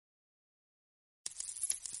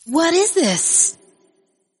What is this?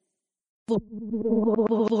 For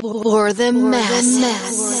the masses.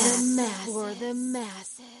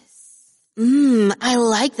 I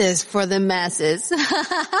like this for the masses.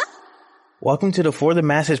 Welcome to the For the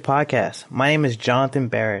Masses podcast. My name is Jonathan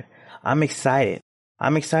Barrett. I'm excited.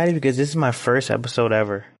 I'm excited because this is my first episode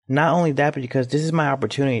ever. Not only that, but because this is my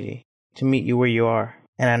opportunity to meet you where you are.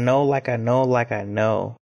 And I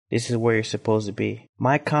know, this is where you're supposed to be.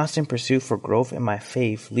 My constant pursuit for growth in my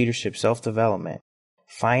faith, leadership, self-development,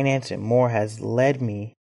 finance, and more has led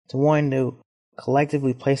me to wanting to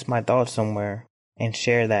collectively place my thoughts somewhere and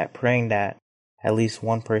share that, praying that at least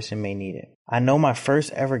one person may need it. I know my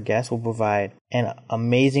first ever guest will provide an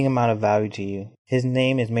amazing amount of value to you. His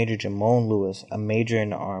name is Major Jamone Lewis, a major in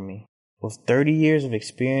the Army. With 30 years of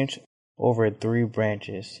experience over 3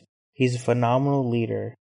 branches, he's a phenomenal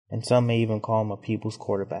leader, and some may even call him a people's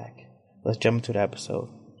quarterback. Let's jump into the episode.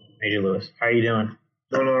 Major Lewis, how are you doing?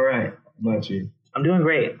 Doing all right. How about you? I'm doing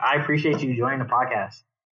great. I appreciate you joining the podcast.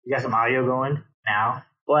 You got some audio going now.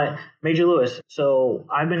 But Major Lewis, so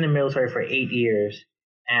I've been in the military for 8 years,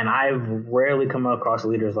 and I've rarely come across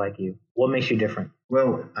leaders like you. What makes you different?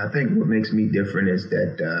 Well, I think what makes me different is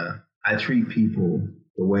that I treat people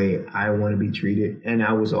the way I want to be treated, and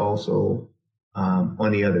I was also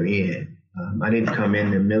on the other end. I didn't come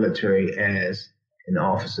in the military as an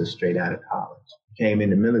officer straight out of college. I came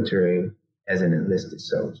in the military as an enlisted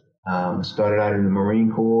soldier. Started out in the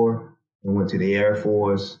Marine Corps and went to the Air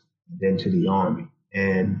Force, then to the Army.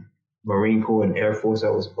 And Marine Corps and Air Force, I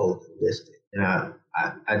was both enlisted. And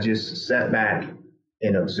I just sat back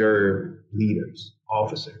and observed leaders,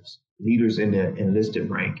 officers, leaders in the enlisted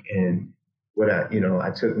rank. And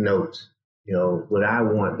I took notes, would I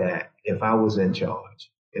want that if I was in charge?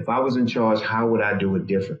 If I was in charge, how would I do it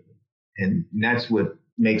differently? And that's what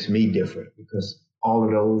makes me different, because all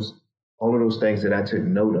of those things that I took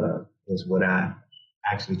note of is what I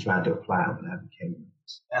actually tried to apply when I became a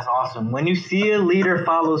minister. That's awesome. When you see a leader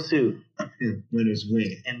follow suit. Winners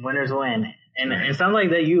win. And winners win. And it sounds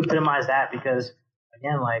like that you epitomize that because,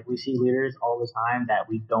 again, like we see leaders all the time that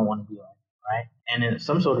we don't want to be like, right? And then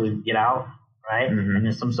some soldiers get out, right? Mm-hmm. And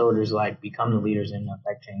then some soldiers like become the leaders and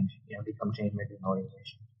affect change, become change makers in the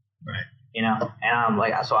organization. Right. And I'm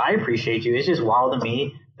like, so I appreciate you. It's just wild to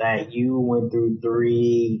me that you went through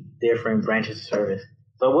 3 different branches of service.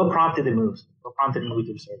 So what prompted the moves? What prompted the move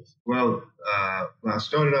to the service? Well, when I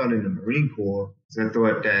started out in the Marine Corps, I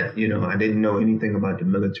thought that, I didn't know anything about the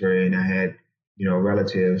military, and I had,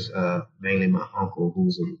 relatives, mainly my uncle,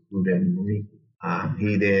 who's a recruiter in the Marine Corps.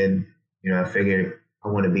 He then, I figured I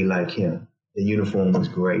want to be like him. The uniform was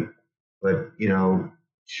great. But,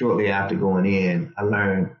 shortly after going in, I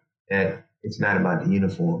learned that it's not about the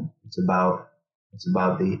uniform. It's about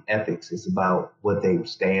the ethics. It's about what they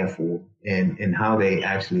stand for and how they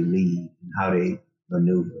actually lead and how they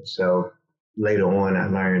maneuver. So later on, I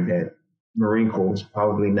learned that Marine Corps was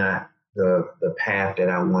probably not the path that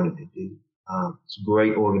I wanted to do. It's a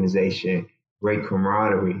great organization, great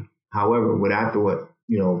camaraderie. However, what I thought,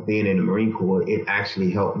 being in the Marine Corps, it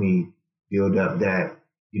actually helped me build up that,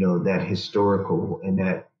 that historical and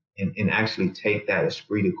actually take that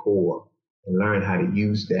esprit de corps and learn how to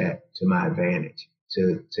use that to my advantage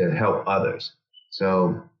to help others.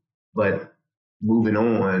 So, but moving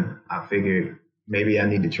on, I figured maybe I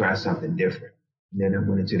need to try something different. And then I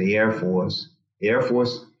went into the Air Force. The Air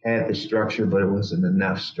Force had the structure, but it wasn't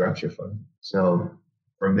enough structure for me. So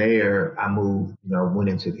from there, I moved, went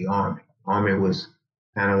into the Army. Army was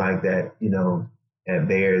kind of like that, that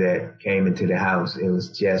bear that came into the house. It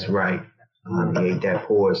was just right. He ate that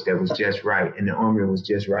porridge that was just right. And the Army was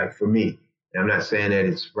just right for me. And I'm not saying that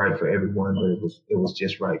it's right for everyone, but it was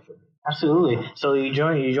just right for me. Absolutely. So you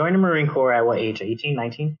joined the Marine Corps at what age? 18,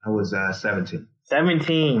 19? I was 17.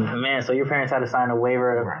 17, man. So your parents had to sign a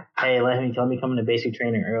waiver. Right. Hey, let me come into basic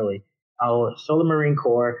training early. So the Marine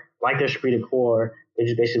Corps, like their esprit de corps, they're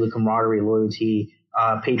just basically camaraderie, loyalty,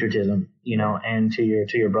 patriotism, and to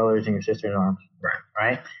your brothers and your sisters in arms.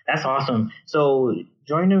 Right. That's awesome. So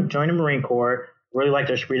join the Marine Corps. Really like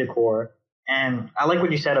their esprit de corps. And I like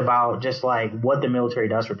what you said about just like what the military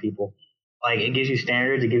does for people. Like it gives you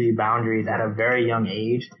standards, it gives you boundaries at a very young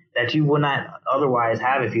age that you would not otherwise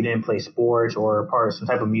have if you didn't play sports or part of some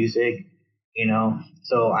type of music,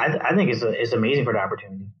 So I think it's amazing for the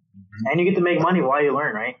opportunity. Mm-hmm. And you get to make money while you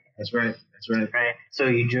learn, right? That's right. Right. So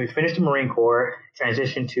you finished the Marine Corps,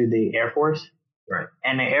 transitioned to the Air Force. Right.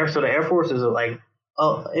 And the Air Force is like,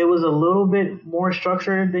 it was a little bit more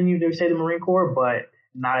structured than you say the Marine Corps, but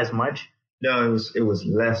not as much. No, it was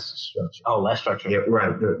less structured. Oh, less structured. Yeah,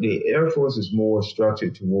 right. The Air Force is more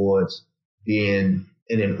structured towards being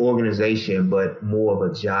an organization, but more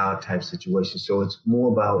of a job type situation. So it's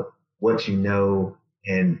more about what you know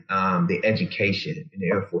and the education in the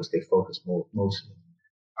Air Force. They focus mostly.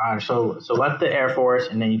 All right, so left the Air Force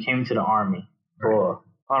and then you came to the Army. Cool.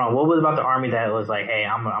 Hold on, what was about the Army that was like, hey,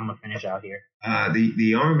 I'm gonna finish out here?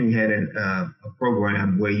 The Army had a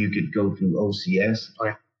program where you could go through OCS,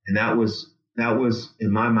 okay, and that was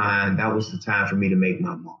in my mind, that was the time for me to make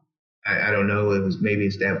my mark. I don't know, maybe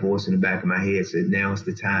it's that voice in the back of my head said, now is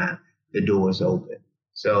the time, the door is open.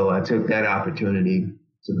 So I took that opportunity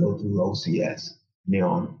to go through OCS in the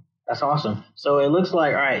Army. That's awesome. So it looks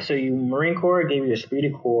like, all right, so you Marine Corps gave you the esprit de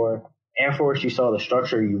corps, Air Force, you saw the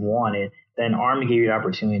structure you wanted, then Army gave you the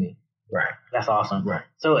opportunity. Right. That's awesome. Right.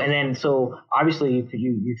 So obviously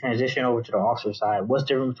you transition over to the officer side. What's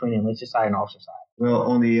different between the enlisted side and officer side? Well,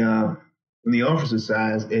 on the officer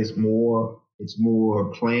side, it's more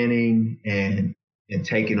planning and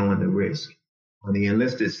taking on the risk. On the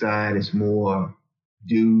enlisted side, it's more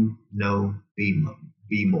do, know, be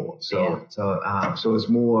more. So it's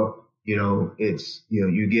more,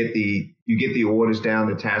 you get the orders down,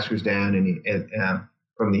 the taskers down, and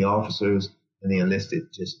from the officers, and the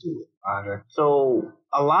enlisted just do it. Roger. So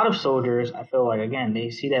a lot of soldiers, I feel like, again, they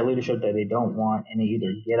see that leadership that they don't want, and they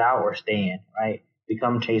either get out or stay in, right?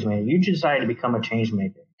 Become a change maker. You decided to become a change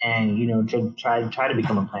maker, and try to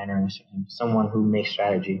become a planner and someone who makes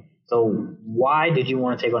strategy. So why did you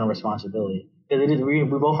want to take on a responsibility? Because we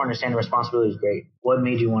both understand the responsibility is great. What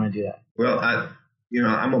made you want to do that? Well,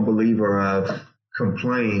 I'm a believer of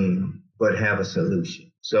complain but have a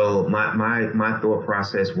solution. So my thought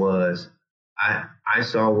process was I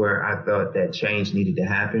saw where I thought that change needed to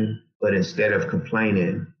happen, but instead of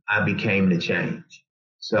complaining, I became the change.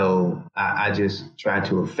 So I just tried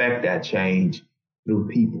to affect that change through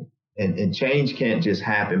people. And change can't just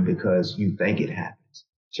happen because you think it happens.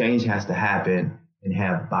 Change has to happen and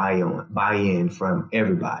have buy-in from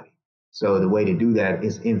everybody. So the way to do that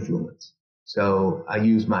is influence. So I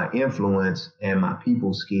use my influence and my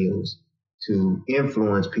people skills to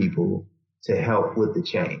influence people to help with the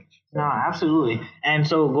change. No, absolutely. And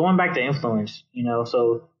so going back to influence,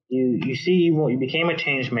 so you see you became a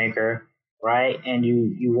change maker, right? And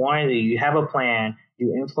you have a plan,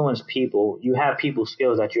 you influence people, you have people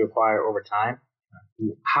skills that you acquire over time.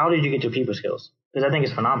 How did you get your people skills? Because I think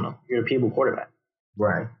it's phenomenal. You're a people quarterback.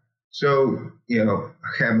 Right. So,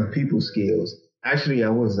 I have my people skills. Actually, I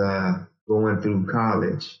was going through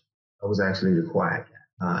college. I was actually the quiet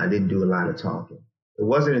guy. I didn't do a lot of talking. It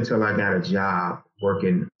wasn't until I got a job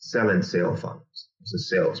selling cell phones. It was a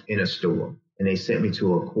sales in a store. And they sent me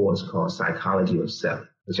to a course called Psychology of Selling,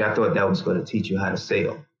 which I thought that was going to teach you how to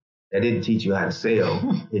sell. That didn't teach you how to sell.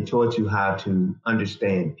 It taught you how to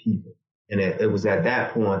understand people. And it was at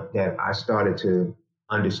that point that I started to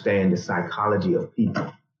understand the psychology of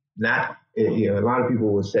people. Not, a lot of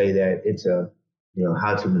people will say that it's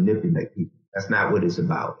how to manipulate people. That's not what it's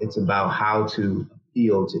about. It's about how to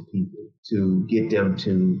appeal to people, to get them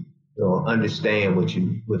to understand what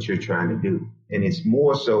you're trying to do. And it's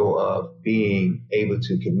more so of being able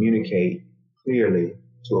to communicate clearly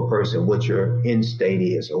to a person what your end state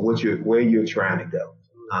is or where you're trying to go.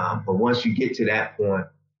 But once you get to that point,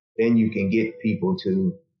 then you can get people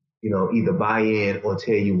to, either buy in or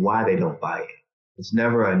tell you why they don't buy in. It's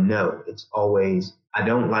never a no. It's always, I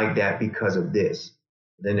don't like that because of this.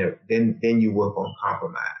 Then you work on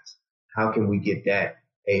compromise. How can we get that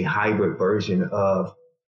a hybrid version of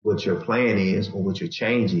what your plan is or what your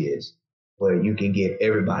change is, where you can get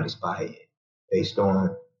everybody's buy-in based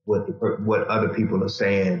on what other people are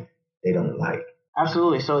saying they don't like.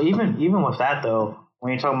 Absolutely. So even with that though,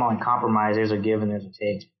 when you're talking about compromise, there's a give and there's a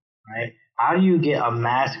take, right? How do you get a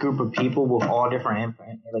mass group of people with all different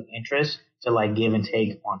interests to give and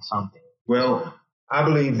take on something? Well, I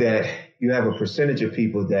believe that you have a percentage of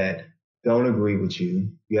people that don't agree with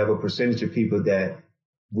you. You have a percentage of people that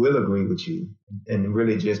will agree with you and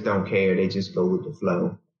really just don't care. They just go with the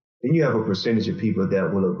flow. Then you have a percentage of people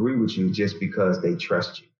that will agree with you just because they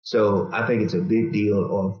trust you. So I think it's a big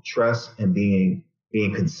deal of trust and being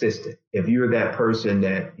consistent. If you're that person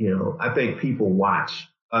that, I think people watch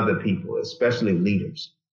other people, especially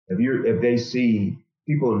leaders. If they see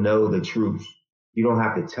people know the truth, you don't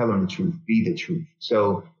have to tell them the truth, be the truth.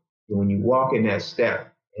 So when you walk in that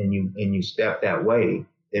step and you step that way,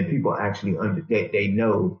 then people actually they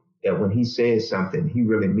know that when he says something, he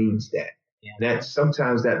really means that. Yeah.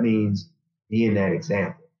 Sometimes that means being that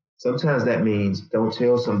example. Sometimes that means don't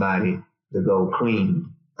tell somebody to go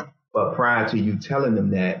clean, but prior to you telling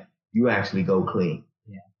them that, you actually go clean.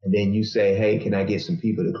 Yeah. And then you say, hey, can I get some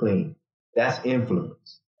people to clean? That's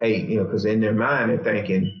influence. Hey, because in their mind they're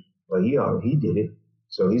thinking, well, he did it.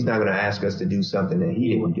 So he's not going to ask us to do something that he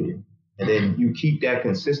didn't do. And then you keep that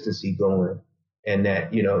consistency going and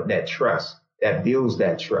that, that trust, that builds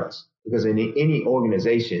that trust. Because in any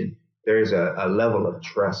organization, there's a level of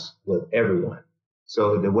trust with everyone.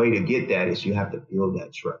 So the way to get that is you have to build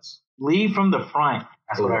that trust. Lead from the front.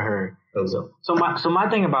 That's what I heard. So my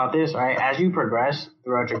thing about this, right, as you progress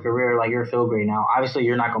throughout your career, like you're a field grade now, obviously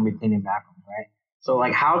you're not going to be cleaning bathrooms, right? So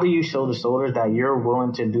like, how do you show the soldiers that you're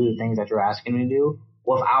willing to do the things that you're asking them to do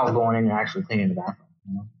without going in and actually cleaning the bathroom?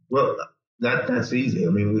 You know? Well, that's easy. I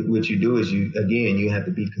mean, what you do is you have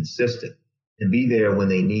to be consistent and be there when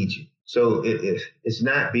they need you. So it's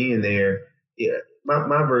not being there. Yeah,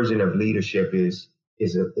 my version of leadership is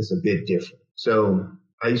a bit different. So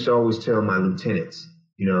I used to always tell my lieutenants,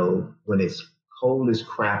 when it's cold as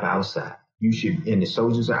crap outside, and the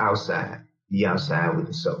soldiers are outside, be outside with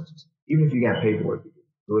the soldiers. Even if you got paperwork to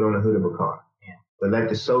do it on the hood of a car. Yeah. But let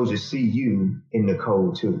the soldiers see you in the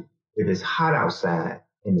cold too. If it's hot outside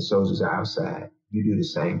and the soldiers are outside, you do the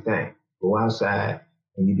same thing. Go outside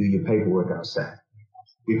and you do your paperwork outside.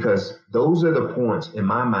 Because those are the points in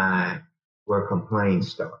my mind where complaints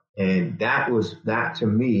start. And that to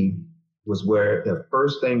me was where the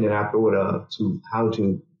first thing that I thought of to how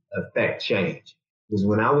to affect change was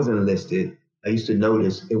when I was enlisted. I used to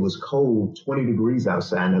notice it was cold, 20 degrees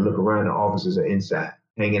outside, and I look around, the officers are inside,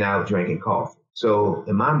 hanging out, drinking coffee. So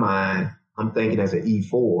in my mind, I'm thinking as an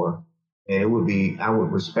E4, and I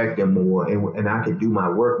would respect them more, and I could do my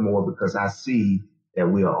work more because I see that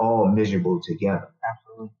we are all miserable together.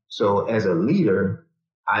 Absolutely. So as a leader,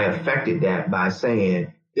 I affected that by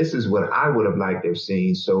saying, this is what I would have liked to have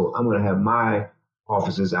seen. So I'm going to have my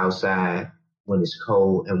officers outside when it's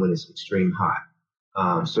cold and when it's extreme hot,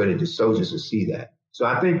 so that the soldiers will see that. So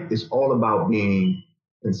I think it's all about being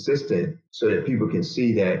consistent so that people can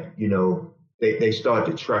see that, they start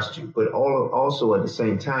to trust you. But also at the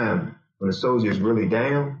same time, when a soldier is really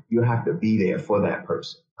down, you have to be there for that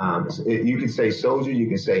person. You can say soldier, you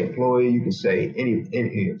can say employee, you can say any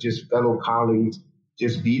just fellow colleagues.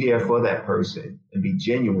 Just be there for that person and be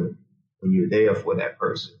genuine when you're there for that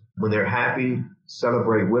person. When they're happy,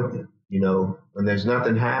 celebrate with them. When there's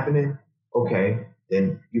nothing happening, okay,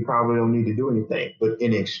 then you probably don't need to do anything. But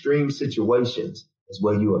in extreme situations is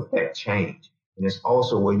where you affect change. And it's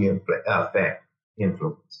also where you affect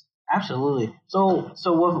influence. Absolutely. So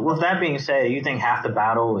with that being said, you think half the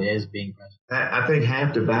battle is being present? I think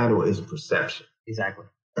half the battle is perception. Exactly.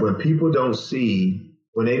 When people don't see,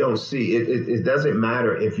 it doesn't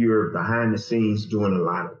matter if you're behind the scenes doing a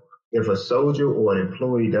lot of work. If a soldier or an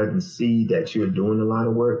employee doesn't see that you're doing a lot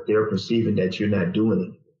of work, they're perceiving that you're not doing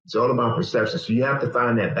it. It's all about perception. So you have to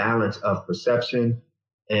find that balance of perception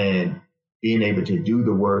and being able to do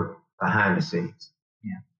the work behind the scenes.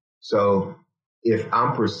 Yeah. So if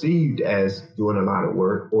I'm perceived as doing a lot of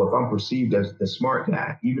work, or if I'm perceived as the smart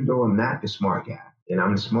guy, even though I'm not the smart guy, then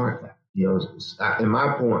I'm the smart guy. And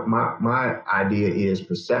my point, my idea is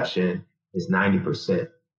perception is 90%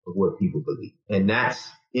 of what people believe. And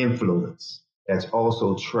that's influence. That's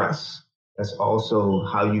also trust. That's also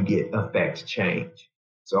how you affect change.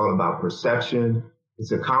 It's all about perception.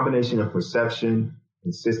 It's a combination of perception,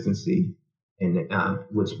 consistency, and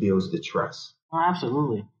which builds the trust. Oh,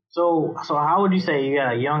 absolutely. So how would you say you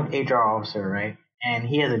got a young HR officer, right? And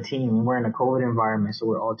he has a team, and we're in a COVID environment, so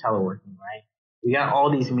we're all teleworking, right? We got all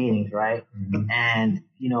these meetings, right? Mm-hmm. And,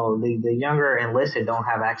 the younger enlisted don't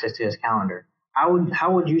have access to his calendar.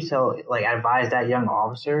 How would you advise that young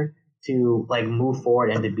officer to move forward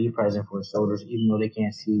and to be present for the soldiers, even though they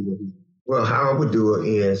can't see what he's doing? Well, how I would do it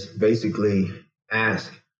is basically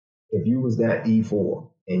ask, if you was that E4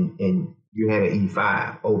 and you had an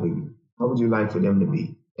E5 over you, how would you like for them to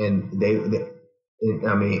be? And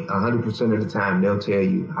 100% of the time they'll tell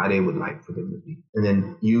you how they would like for them to be. And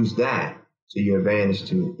then use that to your advantage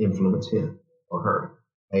to influence him or her.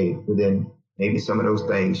 Hey, but then maybe some of those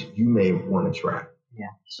things you may want to try.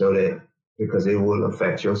 Yeah. So that, because it will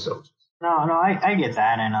affect your soldiers. No, I get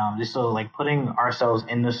that. And just so putting ourselves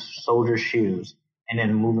in the soldier's shoes and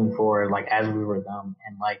then moving forward as we were them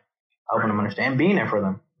and helping them understand, being there for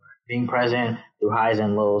them, being present through highs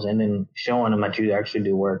and lows, and then showing them that you actually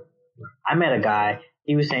do work. I met a guy,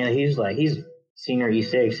 he was saying that he's senior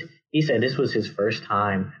E6. He said this was his first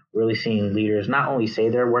time really seeing leaders not only say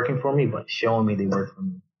they're working for me, but showing me they work for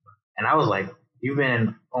me. And I was like, you've been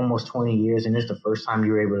in almost 20 years, and this is the first time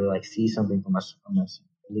you were able to see something from a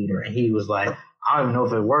leader. And he was like, I don't even know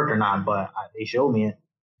if it worked or not, but they showed me it,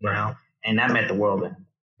 and that meant the world to him.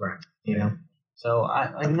 Right. So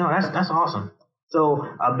that's awesome. So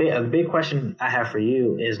a big question I have for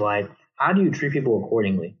you is how do you treat people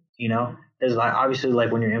accordingly? Because like obviously,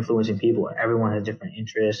 like when you're influencing people, everyone has different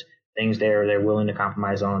interests, things they're willing to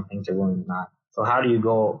compromise on, things they're willing to not. So how do you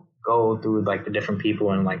go through like the different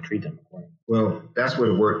people and like treat them accordingly? Well, that's where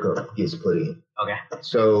the work gets put in. Okay.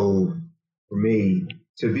 So for me,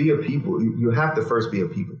 to be a people, you have to first be a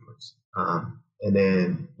people person. And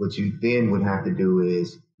then what you then would have to do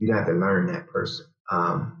is you'd have to learn that person.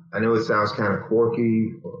 I know it sounds kind of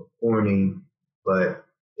quirky or corny, but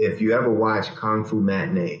if you ever watch Kung Fu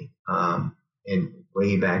Matinee, and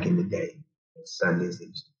way back in the day, Sundays they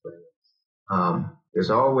used to play, there's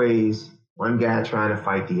always one guy trying to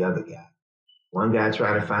fight the other guy. One guy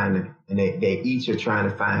trying to find it, and they each are trying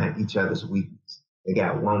to find each other's weakness. They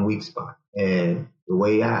got one weak spot. And the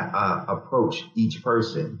way I approach each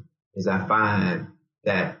person is I find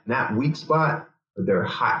that not weak spot, but their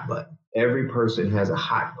hot button. Every person has a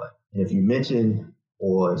hot button. And if you mention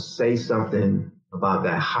or say something about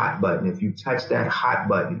that hot button, if you touch that hot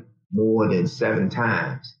button more than 7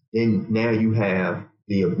 times, then now you have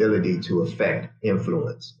the ability to affect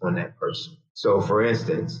influence on that person. So for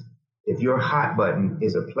instance, if your hot button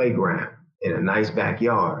is a playground in a nice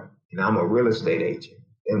backyard, and I'm a real estate agent,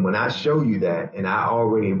 and when I show you that, and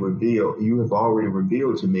you have already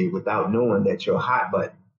revealed to me without knowing that your hot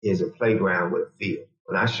button is a playground with a field.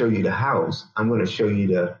 When I show you the house, I'm going to show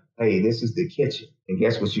you hey, this is the kitchen. And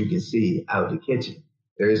guess what you can see out the kitchen?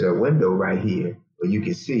 There is a window right here where you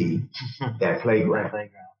can see that playground.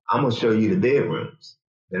 I'm going to show you the bedrooms.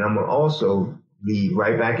 And I'm going to also lead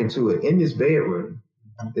right back into it. In this bedroom,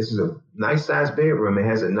 this is a nice sized bedroom. It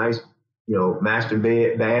has a nice, master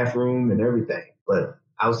bathroom and everything. But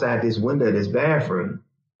outside this window, this bathroom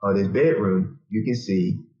or this bedroom, you can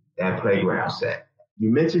see that playground set.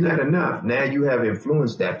 You mention that enough. Now you have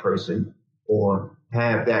influenced that person or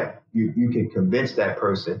have that, you can convince that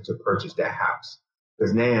person to purchase that house.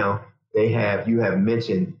 Because now you have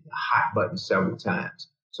mentioned the hot button several times.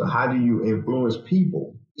 So how do you influence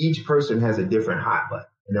people? Each person has a different hot button.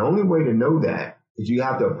 And the only way to know that is you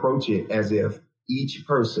have to approach it as if each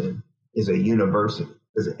person is a university.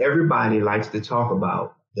 Because everybody likes to talk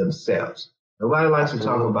about themselves. Nobody likes to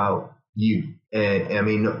talk about you. And I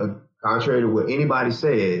mean, contrary to what anybody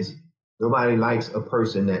says, nobody likes a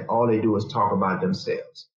person that all they do is talk about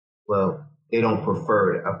themselves. Well, they don't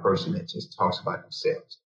prefer a person that just talks about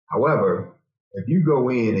themselves. However, if you go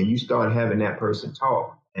in and you start having that person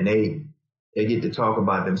talk and they get to talk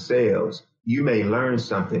about themselves, you may learn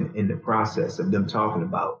something in the process of them talking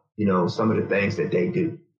about, some of the things that they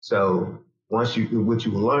do. So what you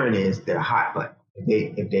will learn is their hot button.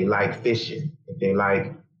 If they like fishing, if they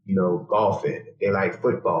like, golfing, if they like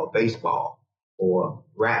football, baseball, or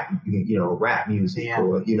rap music,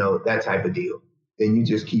 or, that type of deal, then you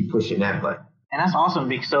just keep pushing that button. And that's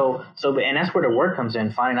awesome. And that's where the work comes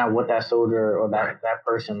in, finding out what that soldier or that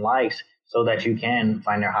person likes so that you can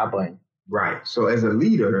find their hot button. Right. So as a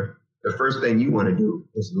leader, the first thing you want to do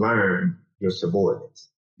is learn your subordinates.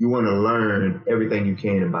 You want to learn everything you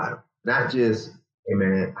can about them. Not just, hey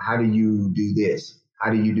man, how do you do this?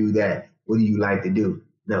 How do you do that? What do you like to do?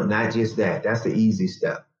 No, not just that. That's the easy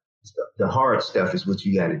stuff. The hard stuff is what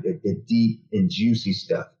you got to do, the deep and juicy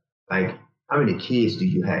stuff. Like, how many kids do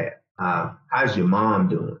you have? How's your mom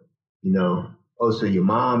doing? So your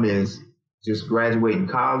mom is just graduating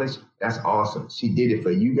college. That's awesome. She did it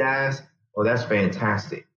for you guys. Oh, that's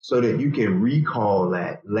fantastic. So that you can recall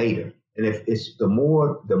that later. And if it's the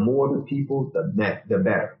more the people, the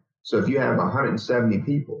better. So if you have 170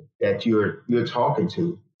 people that you're talking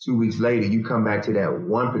to, 2 weeks later, you come back to that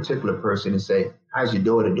one particular person and say, how's your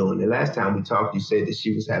daughter doing? The last time we talked, you said that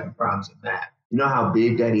she was having problems in math. You know how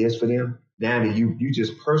big that is for them? Now that you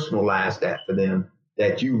just personalize that for them,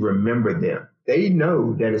 that you remember them. They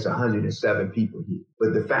know that it's 107 people here.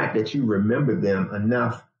 But the fact that you remember them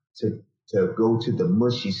enough to go to the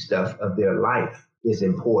mushy stuff of their life is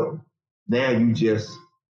important. Now you just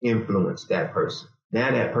influence that person. Now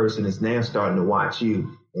that person is now starting to watch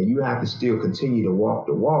you, and you have to still continue to walk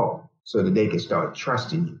the walk so that they can start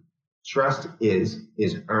trusting you. Trust is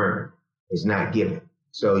earned, it's not given.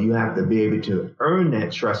 So you have to be able to earn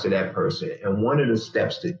that trust of that person. And one of the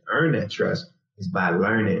steps to earn that trust is by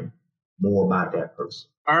learning more about that person.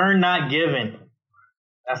 Earn, not given.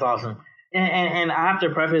 That's awesome. And I have to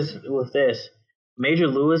preface with this. Major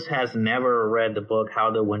Lewis has never read the book,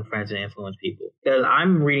 How to Win Friends and Influence People. Because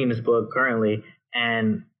I'm reading this book currently,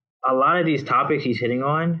 and a lot of these topics he's hitting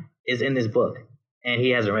on is in this book, and he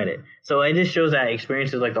hasn't read it. So it just shows that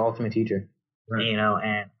experience is like the ultimate teacher, right.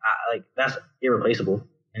 And that's irreplaceable.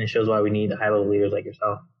 And it shows why we need high-level leaders like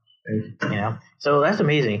yourself. So that's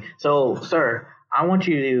amazing. So, sir, I want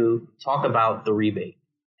you to talk about the rebate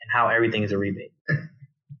and how everything is a rebate.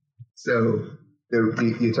 So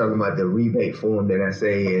you're talking about the rebate form that I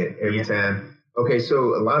say every time. Okay,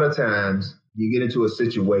 so a lot of times you get into a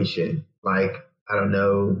situation like, I don't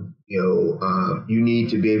know, you need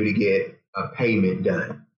to be able to get a payment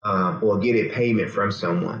done, or get a payment from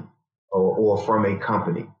someone or from a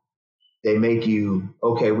company. They make you,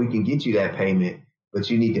 okay, we can get you that payment, but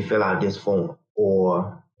you need to fill out this form.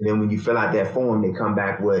 And then when you fill out that form, they come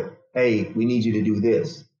back with, hey, we need you to do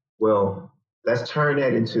this. Well, let's turn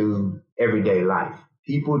that into everyday life.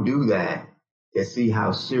 People do that to see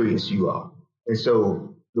how serious you are. And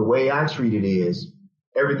so the way I treat it is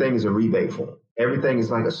everything is a rebate form. Everything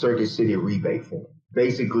is like a Circuit City rebate form.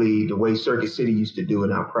 Basically, the way Circuit City used to do,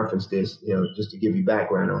 and I'll preference this, just to give you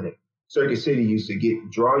background on it. Circuit City used to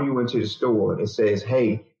draw you into the store and says,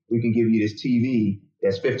 hey, we can give you this TV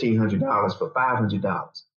that's $1,500 for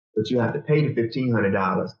 $500, but you have to pay the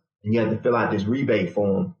 $1,500 and you have to fill out this rebate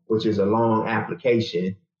form, which is a long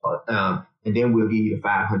application, and then we'll give you the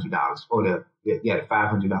 $500 or the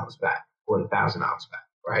 $500 back or the $1,000 back,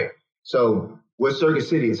 right? So what Circuit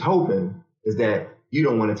City is hoping is that you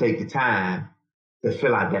don't want to take the time to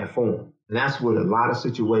fill out that form. And that's what a lot of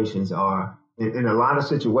situations are. In a lot of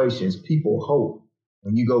situations, people hope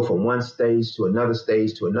when you go from one stage to another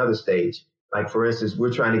stage to another stage. Like, for instance,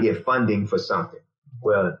 we're trying to get funding for something.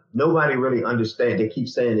 Well, nobody really understands. They keep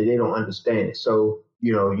saying that they don't understand it. So,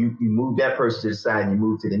 you move that person to the side and you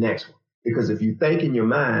move to the next one. Because if you think in your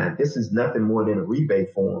mind, this is nothing more than a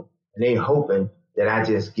rebate form, and they're hoping that I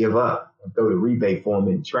just give up and throw the rebate form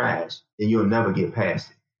in the trash, then you'll never get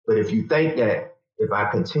past it. But if you think that if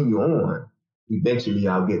I continue on, eventually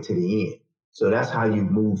I'll get to the end. So that's how you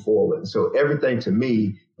move forward. So everything to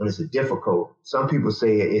me, when it's a difficult, some people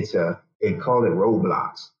say they call it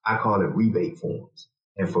roadblocks. I call it rebate forms.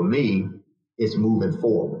 And for me, it's moving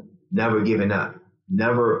forward, never giving up,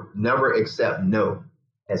 never accept no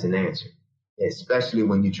as an answer, especially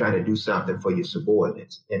when you're trying to do something for your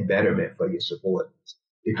subordinates and betterment for your subordinates.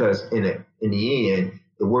 Because in the end,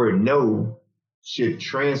 the word no should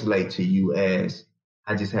translate to you as,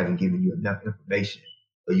 I just haven't given you enough information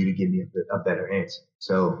for you to give me a better answer.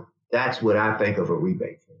 So that's what I think of a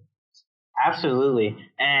rebate form. Absolutely.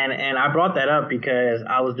 And I brought that up because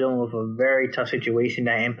I was dealing with a very tough situation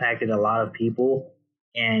that impacted a lot of people.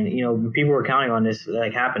 And, people were counting on this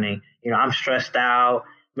happening. I'm stressed out.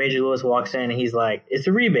 Major Lewis walks in and he's like, it's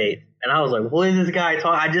a rebate. And I was like, what is this guy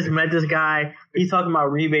talking? I just met this guy. He's talking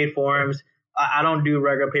about rebate forms. I don't do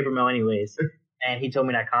regular paper mail anyways. And he told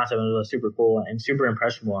me that concept, and it was super cool and super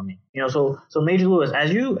impressionable on me. So Major Lewis,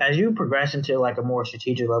 as you progress into a more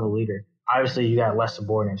strategic level leader, obviously you got less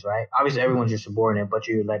subordinates, right? Obviously everyone's your subordinate, but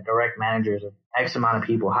you're direct managers of X amount of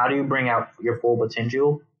people. How do you bring out your full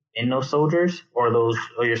potential in those soldiers or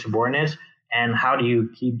your subordinates? And how do you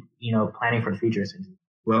keep, planning for the future essentially?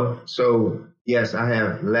 Well, so yes, I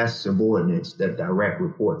have less subordinates that direct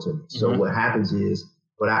report to me. So what happens is,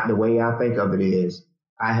 the way I think of it is,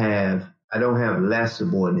 I don't have less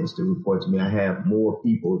subordinates to report to me. I have more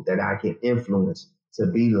people that I can influence to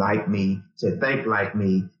be like me, to think like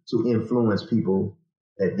me, to influence people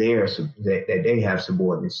that they have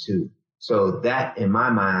subordinates to. So that, in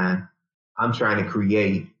my mind, I'm trying to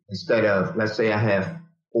create, instead of, let's say I have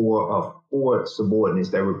four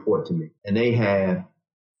subordinates that report to me, and they have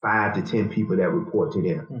 5 to 10 people that report to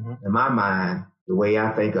them. In my mind, the way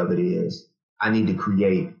I think of it is, I need to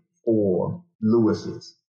create 4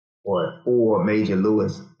 Lewises or 4 Major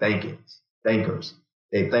Lewis thinkers.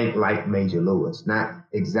 They think like Major Lewis, not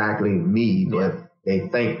exactly me, but they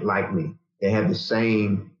think like me. They have the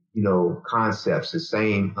same, concepts, the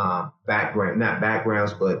same not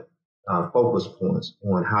backgrounds, but focus points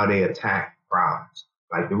on how they attack problems,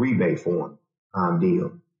 like the rebate form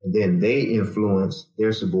deal. And then they influence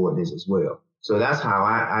their subordinates as well. So that's how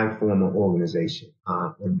I form an organization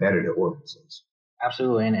and better the organization.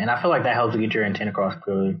 Absolutely. And I feel like that helps get your intent across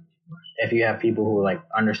clearly. If you have people who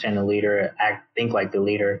understand the leader, think like the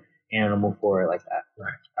leader, and move forward like that.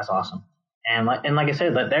 Right. That's awesome. And like I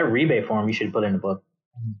said, that rebate form you should put in the book.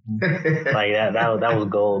 That was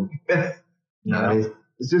gold.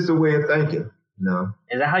 It's just a way of thinking.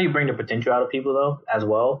 Is that how you bring the potential out of people though, as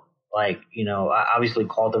well? Obviously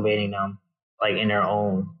cultivating them in their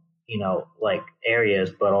own,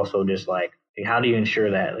 areas, but also just how do you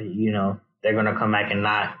ensure that, they're going to come back and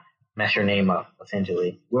not mess your name up,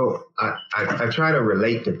 essentially? Well, I try to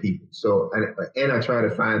relate to people. So, and I try to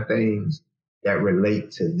find things that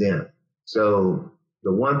relate to them. So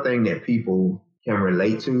the one thing that people can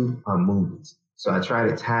relate to are movies. So I try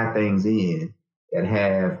to tie things in that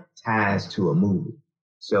have ties to a movie.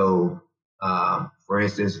 So, for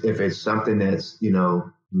instance, if it's something that's,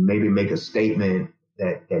 maybe make a statement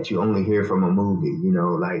that you only hear from a movie,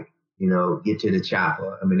 like, get to the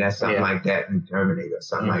chopper. I mean, that's something like that in Terminator,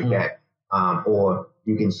 something like that. Or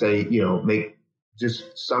you can say, make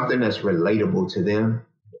just something that's relatable to them,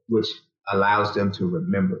 which allows them to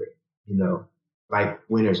remember it, like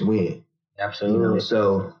winners win. Absolutely.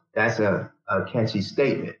 So that's a catchy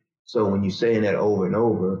statement. So when you're saying that over and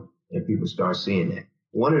over and people start seeing that,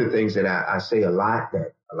 one of the things that I say a lot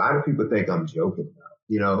that a lot of people think I'm joking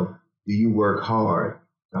about, do you work hard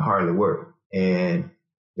to hardly work? And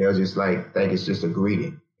they'll just think it's just a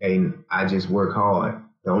greeting. And I just work hard.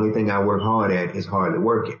 The only thing I work hard at is hardly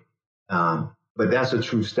working. But that's a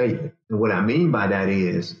true statement. And what I mean by that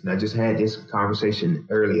is, and I just had this conversation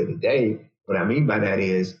earlier today, what I mean by that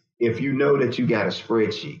is, if you know that you got a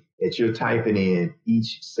spreadsheet that you're typing in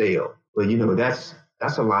each cell, but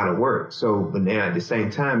that's a lot of work. So, but now at the same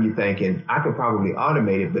time, you're thinking, I could probably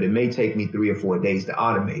automate it, but it may take me 3 or 4 days to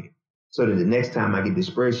automate it. So that the next time I get the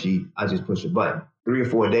spreadsheet, I just push a button. 3 or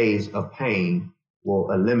 4 days of pain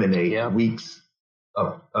will eliminate weeks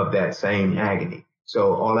of that same agony.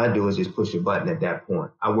 So all I do is just push a button at that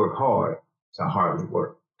point. I work hard to hardly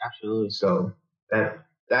work. Absolutely. So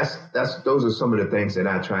those are some of the things that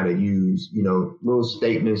I try to use, little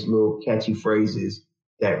statements, little catchy phrases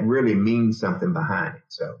that really mean something behind it.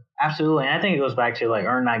 So absolutely. And I think it goes back to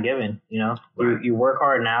earn not given, Right. You work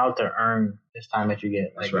hard now to earn this time that you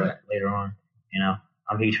get later on,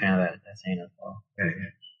 I'm a huge fan of that saying as well. Yeah.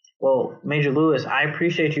 Well, Major Lewis, I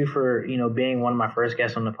appreciate you for, being one of my first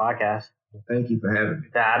guests on the podcast. Thank you for having me.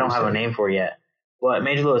 That I don't have a name for yet. But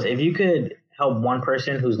Major Lewis, if you could help one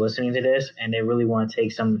person who's listening to this and they really want to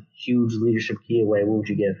take some huge leadership key away, what would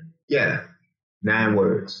you give? Yeah. 9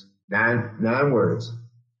 words. 9 words.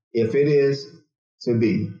 If it is to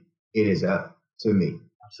be, it is up to me.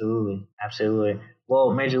 Absolutely. Absolutely.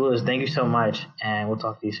 Well, Major Lewis, thank you so much, and we'll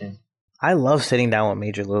talk to you soon. I love sitting down with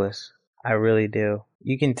Major Lewis. I really do.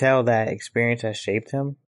 You can tell that experience has shaped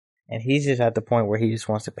him, and he's just at the point where he just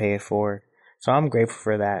wants to pay it forward. So I'm grateful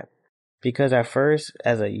for that. Because at first,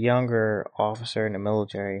 as a younger officer in the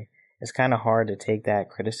military, it's kind of hard to take that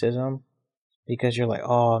criticism because you're like,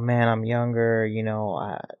 oh man, I'm younger,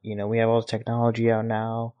 we have all the technology out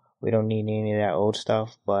now. We don't need any of that old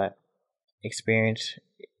stuff, but experience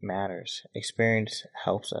matters. Experience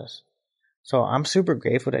helps us. So I'm super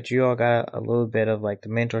grateful that you all got a little bit of the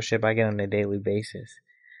mentorship I get on a daily basis.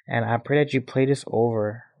 And I pray that you play this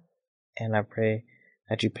over, and I pray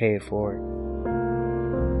that you pay it forward.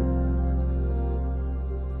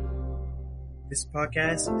 This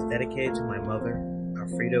podcast is dedicated to my mother,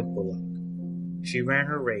 Alfreda Bullock. She ran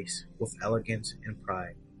her race with elegance and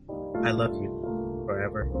pride. I love you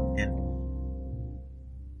forever and